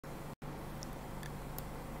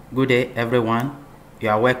Good day everyone, you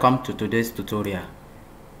are welcome to today's tutorial.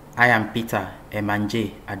 I am Peter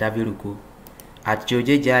Emanje Adaviruku. At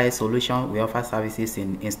Geojay Solution, we offer services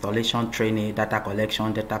in installation, training, data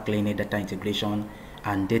collection, data cleaning, data integration,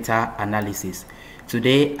 and data analysis.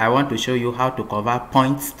 Today, I want to show you how to convert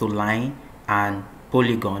points to line and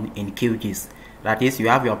polygon in QGIS. That is, you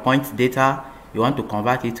have your point data, you want to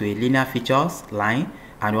convert it to a linear features line,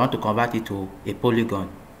 and you want to convert it to a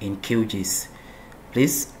polygon in QGIS.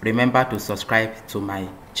 Please remember to subscribe to my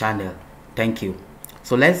channel. Thank you.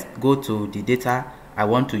 So let's go to the data I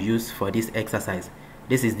want to use for this exercise.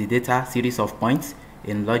 This is the data series of points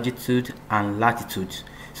in longitude and latitude.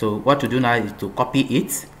 So what to do now is to copy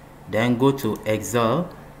it, then go to Excel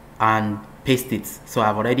and paste it. So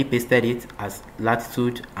I've already pasted it as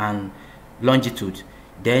latitude and longitude.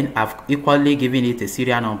 Then I've equally given it a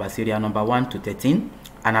serial number 1 to 13,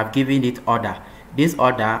 and I've given it order. This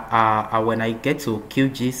order, when I get to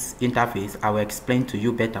QGIS interface, I will explain to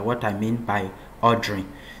you better what I mean by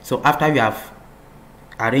ordering. So after you have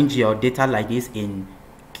arranged your data like this in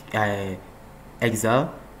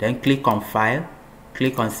Excel, then click on File,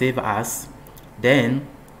 click on Save As, then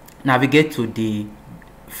navigate to the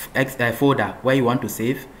folder where you want to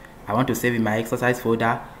save. I want to save in my exercise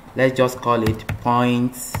folder. Let's just call it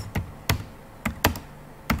points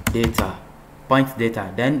data.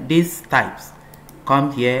 Then these types,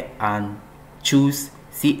 come here and choose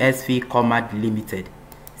CSV Command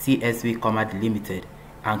Limited,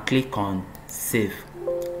 and click on Save.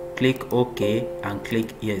 Click OK and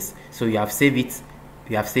click Yes. So you have saved it.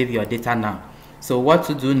 You have saved your data now. So what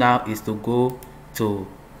to do now is to go to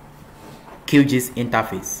QGIS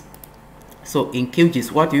interface. So in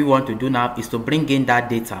QGIS, what we want to do now is to bring in that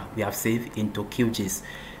data we have saved into QGIS.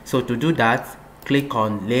 So to do that, click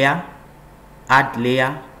on Layer, Add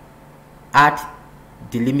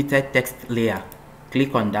Delimited Text Layer.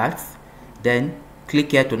 Click on that, then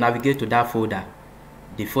click here to navigate to that folder,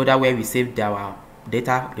 the folder where we saved our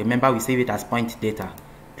data. Remember, we save it as point data.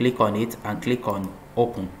 Click on it and click on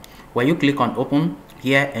Open. When you click on Open,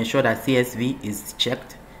 here ensure that CSV is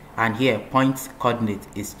checked, and here point coordinate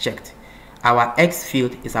is checked. Our X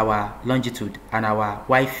field is our longitude and our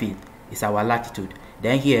Y field is our latitude.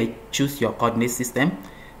 Then here choose your coordinate system.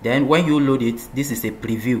 Then when you load it, this is a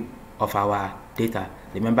preview of our data.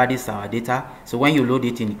 Remember, this is our data. So when you load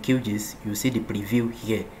it in QGIS, you see the preview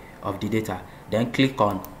here of the data. Then click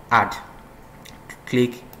on Add,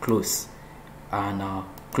 click Close, and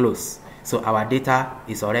Close. So our data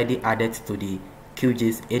is already added to the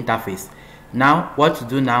QGIS interface. Now what to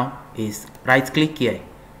do now is right click here,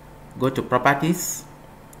 go to Properties.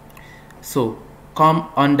 So come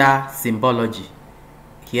under Symbology.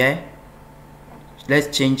 Here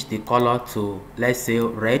let's change the color to, let's say,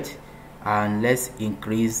 red, and let's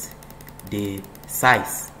increase the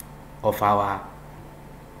size of our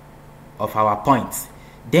points.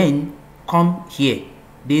 Then come here,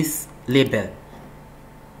 this label,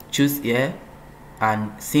 choose here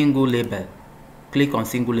and single label, click on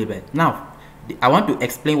single label. Now I want to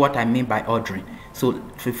explain what I mean by ordering. So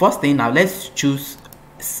the first thing, now let's choose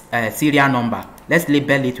serial number. Let's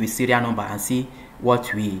label it with serial number and see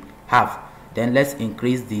what we have. Then let's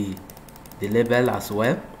increase the label as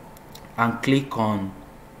well, and click on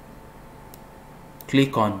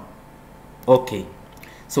OK.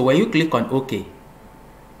 So when you click on OK,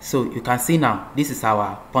 so you can see now this is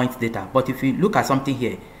our point data. But if you look at something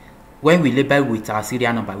here, when we label with our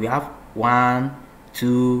serial number, we have 1,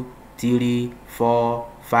 2, 3,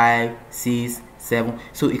 4, 5, 6, 7.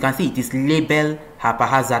 So you can see it is labeled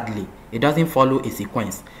haphazardly. It doesn't follow a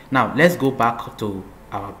sequence. Now let's go back to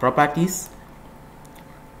our properties.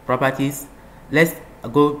 Let's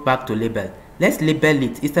go back to label. Let's label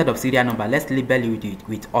it, instead of serial number, let's label it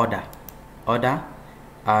with order,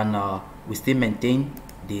 and we still maintain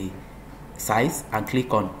the size and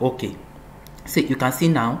click on OK. So you can see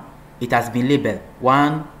now it has been labeled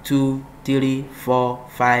 1, 2, 3, 4,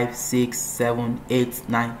 5, 6, 7, 8,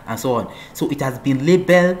 9, and so on. So it has been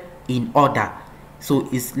labeled in order. So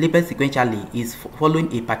it's labeled sequentially, is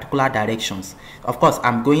following a particular directions. Of course,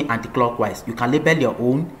 I'm going anti-clockwise. You can label your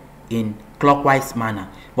own in clockwise manner,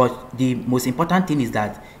 but the most important thing is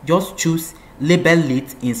that just choose label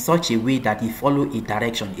it in such a way that it follow a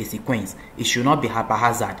direction, a sequence. It should not be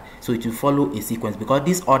haphazard, so it will follow a sequence, because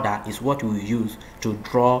this order is what we will use to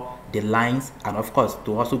draw the lines, and of course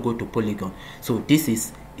to also go to polygon. So this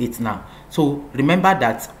is it now. So remember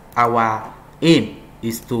that our aim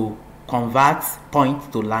is to convert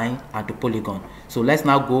point to line and to polygon. So let's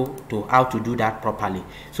now go to how to do that properly.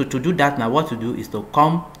 So to do that now, what to do is to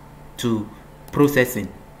come to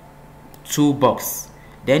processing toolbox,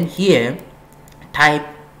 then here type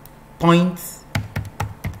point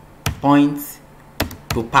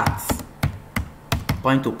to paths.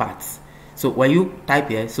 Point to paths. So when you type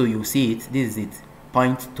here, so you see it, this is it,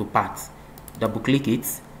 point to paths. Double click it.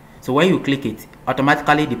 So when you click it,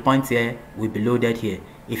 automatically the points here will be loaded here.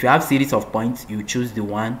 If you have series of points, you choose the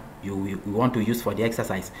one you want to use for the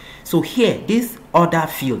exercise. So here, this order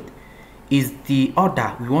field is the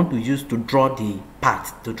order we want to use to draw the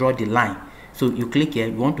path, to draw the line. So you click here,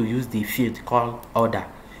 you want to use the field called order.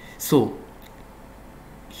 So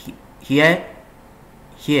here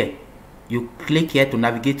you click here to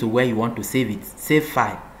navigate to where you want to save it. Save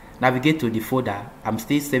file. Navigate to the folder. I'm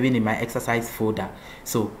still saving in my exercise folder.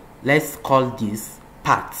 So let's call this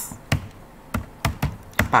paths.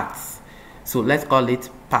 So let's call it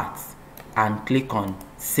paths and click on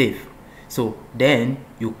save. So then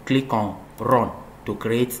you click on run to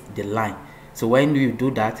create the line. So when you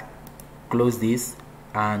do that, close this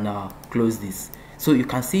and close this. So you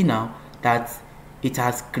can see now that it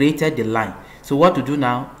has created the line. So what to do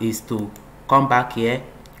now is to come back here,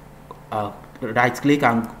 right click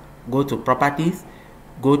and go to properties,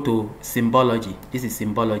 go to symbology. This is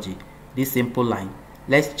symbology, this simple line.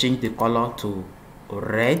 Let's change the color to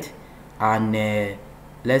red and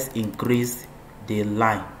let's increase the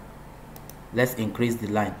line. Let's increase the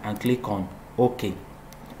line and click on OK.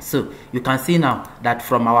 So you can see now that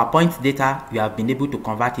from our point data we have been able to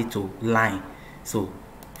convert it to line. So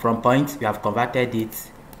from point we have converted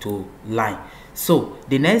it to line. So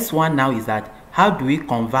the next one now is that how do we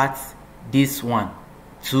convert this one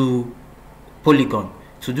to polygon?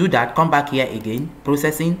 To do that, come back here again,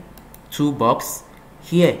 processing, toolbox,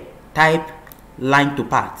 here type line to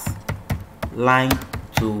paths, line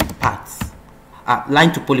to paths,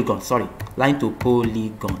 line to polygon, sorry, line to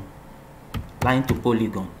polygon, line to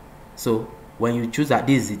polygon. So when you choose that,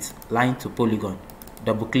 this is it, line to polygon,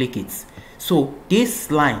 double click it. So this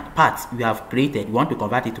line path we have created, we want to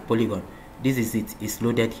convert it to polygon. This is it, it's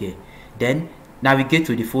loaded here. Then navigate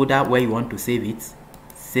to the folder where you want to save it,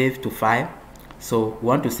 save to file. So we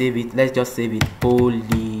want to save it, let's just save it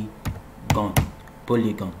polygon,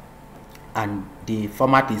 and the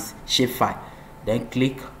format is shapefile. Then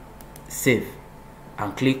click save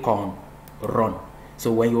and click on run.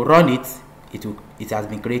 So when you run it, it has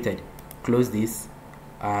been created. Close this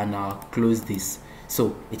and close this.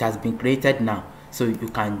 So it has been created now. So you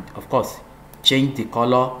can of course change the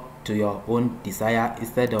color to your own desire.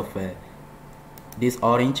 Instead of this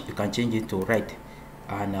orange, you can change it to red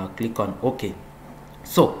and click on OK.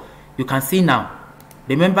 So you can see now,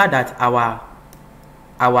 remember that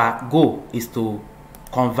our goal is to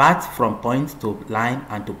convert from point to line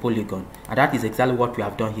and to polygon, and that is exactly what we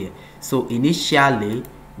have done here. So initially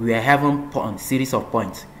we are having a series of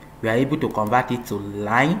points. We are able to convert it to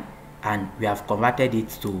line and we have converted it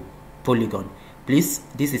to polygon. Please,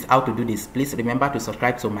 this is how to do this. Please remember to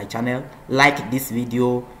subscribe to my channel, like this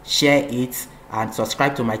video, share it, and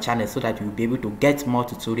subscribe to my channel so that you'll be able to get more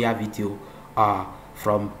tutorial video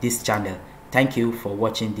from this channel. Thank you for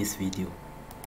watching this video.